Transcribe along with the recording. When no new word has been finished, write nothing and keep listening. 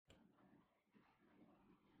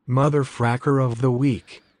Motherfracker of the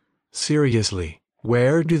week. Seriously,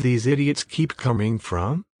 where do these idiots keep coming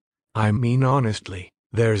from? I mean honestly,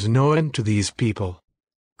 there's no end to these people.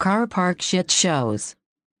 Car park shit shows.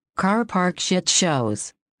 Car park shit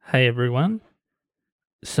shows. Hey everyone.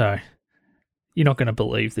 So, you're not going to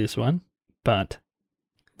believe this one, but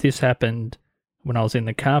this happened when I was in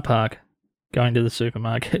the car park going to the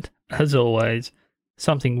supermarket. As always,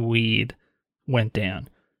 something weird went down.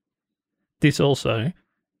 This also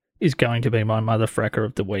is going to be my motherfracker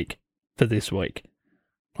of the week for this week.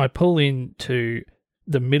 I pull into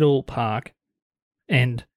the middle park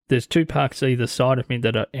and there's two parks either side of me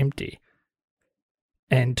that are empty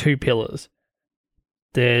and two pillars.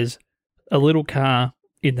 There's a little car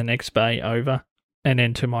in the next bay over, and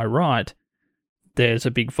then to my right, there's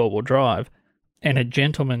a big four-wheel drive and a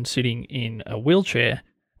gentleman sitting in a wheelchair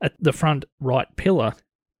at the front right pillar,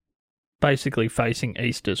 basically facing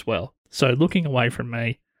east as well. So looking away from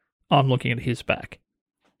me, I'm looking at his back.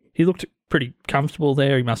 He looked pretty comfortable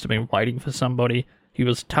there. He must have been waiting for somebody. He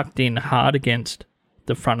was tucked in hard against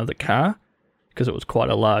the front of the car because it was quite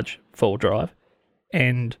a large four-wheel drive.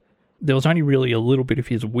 And there was only really a little bit of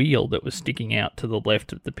his wheel that was sticking out to the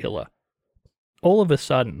left of the pillar. All of a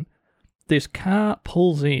sudden, this car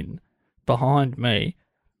pulls in behind me,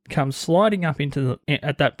 comes sliding up into the,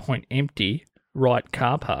 at that point, empty right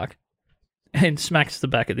car park, and smacks the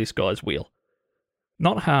back of this guy's wheel.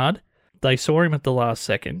 Not hard. They saw him at the last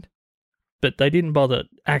second, but they didn't bother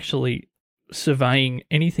actually surveying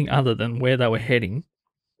anything other than where they were heading,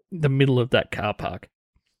 the middle of that car park.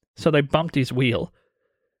 So they bumped his wheel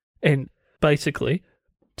and basically,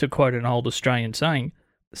 to quote an old Australian saying,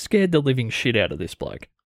 scared the living shit out of this bloke.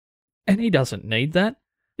 And he doesn't need that.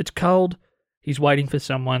 It's cold, he's waiting for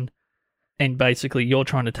someone, and basically you're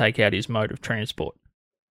trying to take out his mode of transport.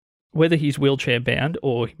 Whether he's wheelchair bound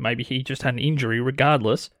or maybe he just had an injury,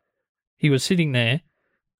 regardless, he was sitting there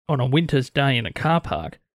on a winter's day in a car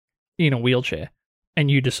park in a wheelchair, and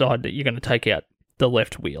you decide that you're going to take out the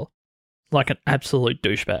left wheel like an absolute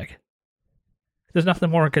douchebag. There's nothing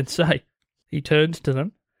more I can say. He turns to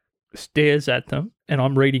them, stares at them, and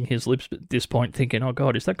I'm reading his lips at this point thinking, oh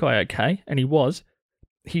God, is that guy okay? And he was.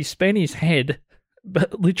 He spun his head,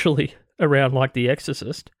 but literally around like the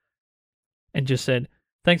Exorcist, and just said,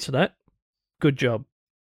 thanks for that. Good job.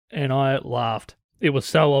 And I laughed. It was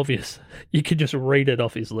so obvious. You could just read it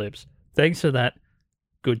off his lips. Thanks for that.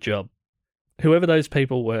 Good job. Whoever those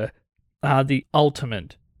people were are the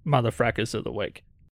ultimate motherfrackers of the week.